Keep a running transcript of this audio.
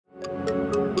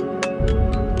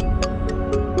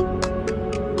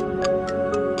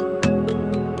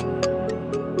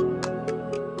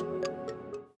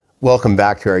Welcome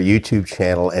back to our YouTube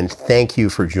channel, and thank you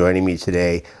for joining me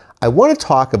today. I want to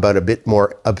talk about a bit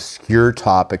more obscure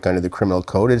topic under the criminal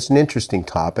code. It's an interesting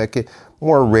topic, a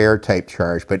more rare type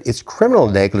charge, but it's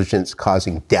criminal negligence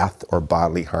causing death or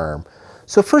bodily harm.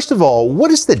 So first of all,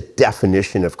 what is the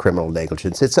definition of criminal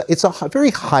negligence? It's a very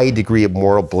high degree of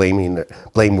moral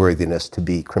blameworthiness to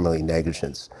be criminally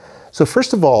negligent. So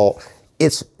first of all,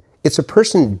 it's a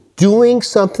person doing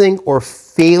something or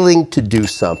failing to do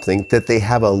something that they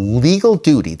have a legal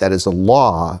duty, that is a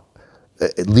law,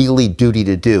 legally duty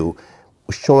to do,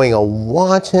 showing a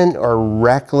wanton or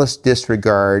reckless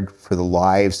disregard for the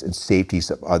lives and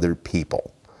safeties of other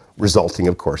people, resulting,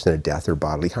 of course, in a death or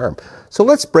bodily harm. So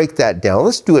let's break that down.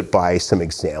 Let's do it by some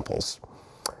examples.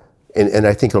 And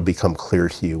I think it'll become clear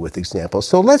to you with examples.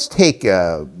 So let's take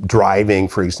driving,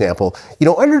 for example.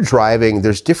 Under driving,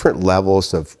 there's different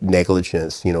levels of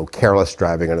negligence. Careless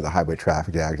driving under the Highway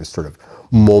Traffic Act is sort of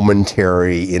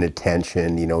momentary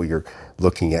inattention. You're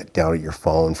looking down at your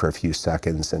phone for a few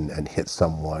seconds and hit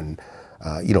someone.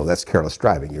 That's careless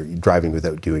driving. You're driving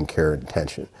without due care and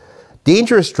attention.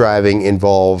 Dangerous driving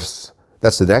involves,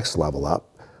 that's the next level up,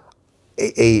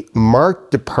 a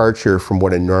marked departure from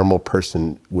what a normal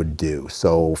person would do.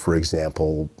 So, for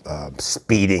example,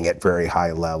 speeding at very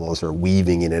high levels or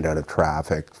weaving in and out of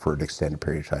traffic for an extended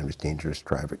period of time is dangerous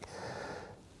driving.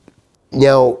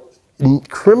 Now,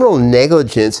 criminal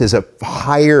negligence is a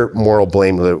higher moral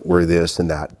blameworthiness than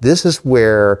that. This is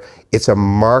where it's a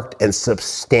marked and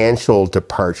substantial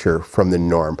departure from the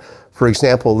norm. For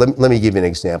example, let me give you an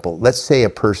example. Let's say a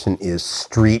person is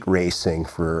street racing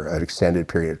for an extended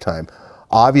period of time.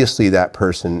 Obviously, that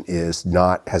person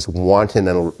has wanton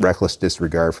and reckless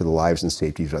disregard for the lives and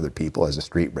safety of other people as a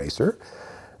street racer.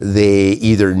 They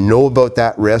either know about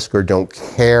that risk or don't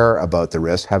care about the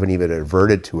risk, haven't even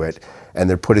averted to it, and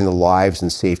they're putting the lives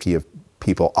and safety of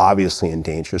people obviously in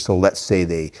danger. So let's say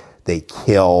they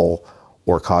kill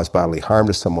or cause bodily harm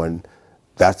to someone.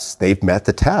 They've met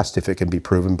the test if it can be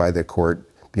proven by the court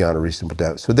beyond a reasonable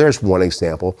doubt. So there's one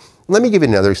example. Let me give you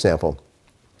another example.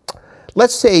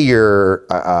 Let's say you're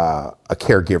a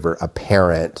caregiver, a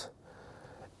parent,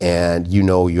 and you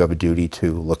have a duty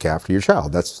to look after your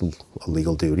child. That's a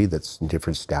legal duty that's in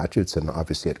different statutes and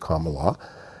obviously at common law.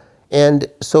 And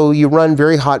so you run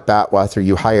very hot bath water,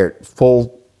 you hire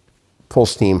full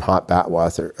steam hot bath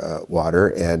water,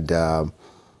 and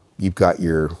you've got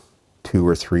your 2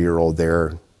 or 3-year-old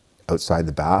there outside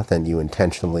the bath, and you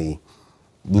intentionally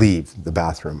leave the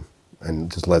bathroom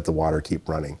and just let the water keep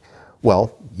running.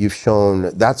 Well, you've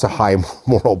shown that's a high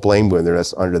moral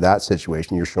blameworthiness under that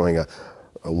situation. You're showing a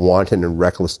wanton and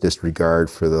reckless disregard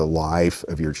for the life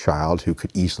of your child who could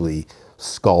easily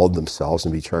scald themselves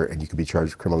and you could be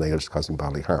charged with criminal negligence causing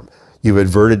bodily harm. You've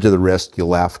adverted to the risk, you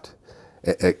left,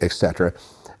 etc.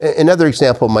 Another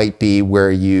example might be where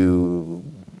you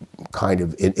kind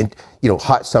of,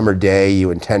 hot summer day, you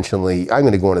intentionally, I'm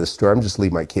going to go into the store, I'm just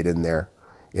leave my kid in there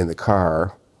in the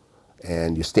car,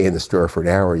 and you stay in the store for an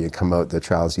hour, you come out, the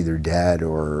child's either dead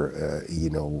or,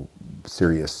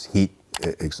 serious heat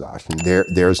exhaustion.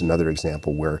 There's another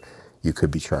example where you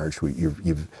could be charged.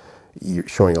 You're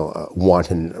showing a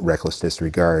wanton, reckless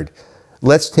disregard.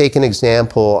 Let's take an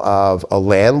example of a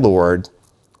landlord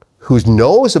who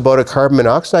knows about a carbon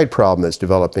monoxide problem that's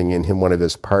developing in one of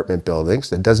his apartment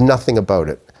buildings and does nothing about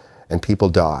it, and people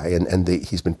die, and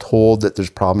he's been told that there's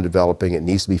a problem developing, it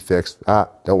needs to be fixed.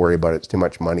 Don't worry about it, it's too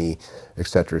much money,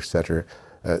 etc., etc.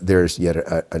 There's yet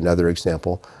another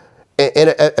example.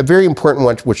 And a very important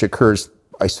one, which occurs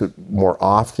more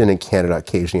often in Canada,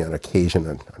 occasionally on occasion,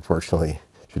 and unfortunately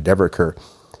should never occur,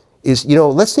 is,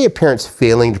 let's say a parent's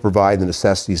failing to provide the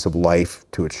necessities of life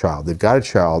to a child. They've got a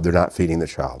child, they're not feeding the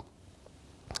child,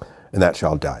 and that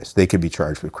child dies. They could be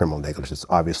charged with criminal negligence.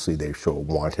 Obviously, they show a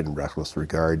wanton and reckless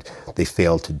regard. They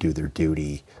failed to do their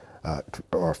duty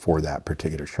for that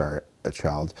particular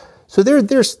child. So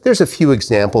there's a few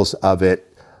examples of it.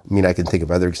 I mean, I can think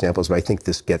of other examples, but I think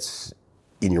this gets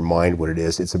in your mind what it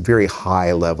is. It's a very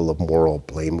high level of moral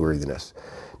blameworthiness.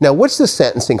 Now, what's the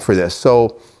sentencing for this?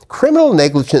 So criminal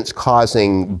negligence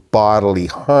causing bodily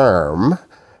harm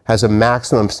has a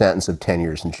maximum sentence of 10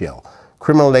 years in jail.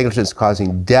 Criminal negligence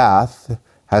causing death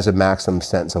has a maximum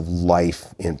sentence of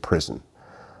life in prison.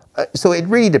 So it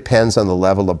really depends on the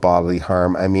level of bodily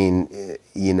harm. I mean,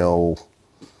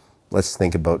 let's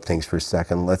think about things for a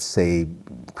second. Let's say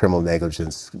criminal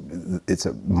negligence, it's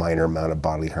a minor amount of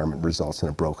bodily harm and results in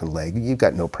a broken leg. You've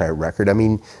got no prior record. I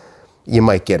mean, you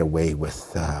might get away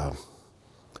with a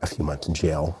few months in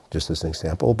jail, just as an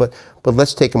example. But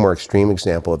let's take a more extreme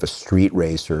example of a street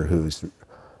racer who's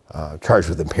charged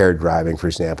with impaired driving, for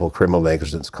example, criminal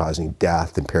negligence causing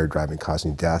death, impaired driving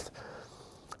causing death.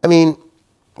 I mean,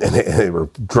 and they were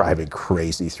driving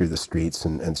crazy through the streets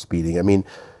and speeding. I mean,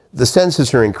 the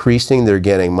sentences are increasing. They're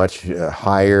getting much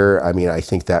higher. I mean, I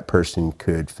think that person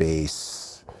could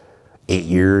face 8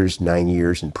 years, 9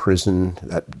 years in prison.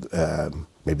 That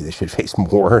maybe they should face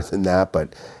more than that.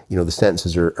 But you know, the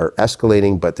sentences are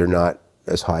escalating, but they're not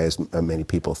as high as many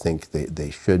people think they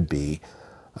should be.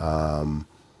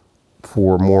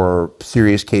 For more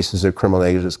serious cases of criminal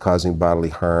negligence causing bodily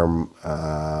harm,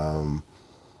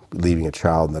 leaving a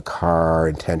child in the car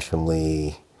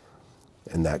intentionally,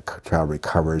 and that child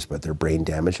recovers, but they're brain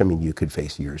damaged, I mean, you could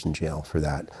face years in jail for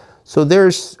that. So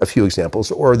there's a few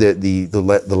examples. Or the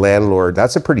landlord,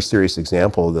 that's a pretty serious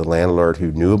example. The landlord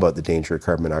who knew about the danger of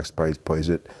carbon monoxide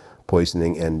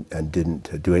poisoning and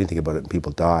didn't do anything about it, and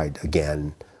people died.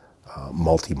 Again,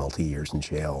 multi years in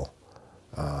jail.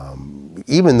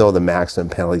 Even though the maximum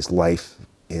penalty is life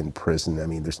in prison, I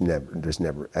mean, there's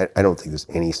never, I don't think there's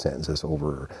any sentences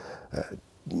over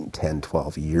 10,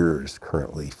 12 years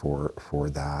currently for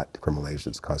that criminal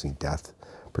negligence causing death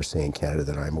per se in Canada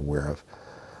that I'm aware of.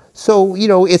 So, you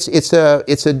know, it's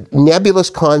a nebulous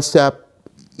concept.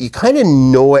 You kind of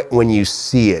know it when you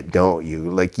see it, don't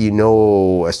you? Like, you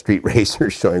know, a street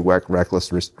racer showing reckless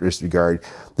disregard.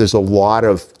 There's a lot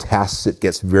of tests. It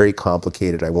gets very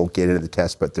complicated. I won't get into the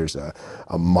test, but there's a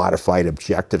modified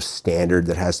objective standard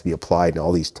that has to be applied in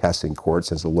all these tests in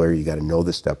courts. As a lawyer, you got to know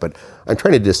this stuff. But I'm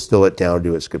trying to distill it down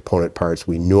to its component parts.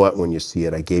 We know it when you see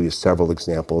it. I gave you several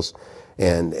examples,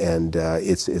 and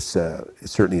it's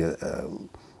certainly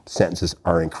sentences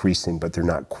are increasing, but they're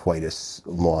not quite as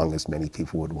long as many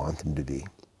people would want them to be.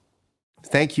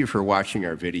 Thank you for watching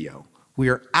our video. We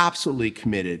are absolutely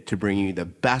committed to bringing you the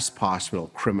best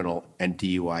possible criminal and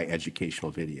DUI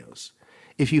educational videos.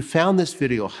 If you found this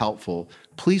video helpful,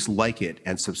 please like it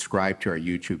and subscribe to our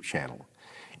YouTube channel.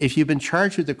 If you've been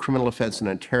charged with a criminal offense in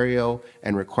Ontario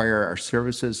and require our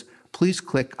services, please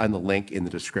click on the link in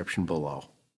the description below.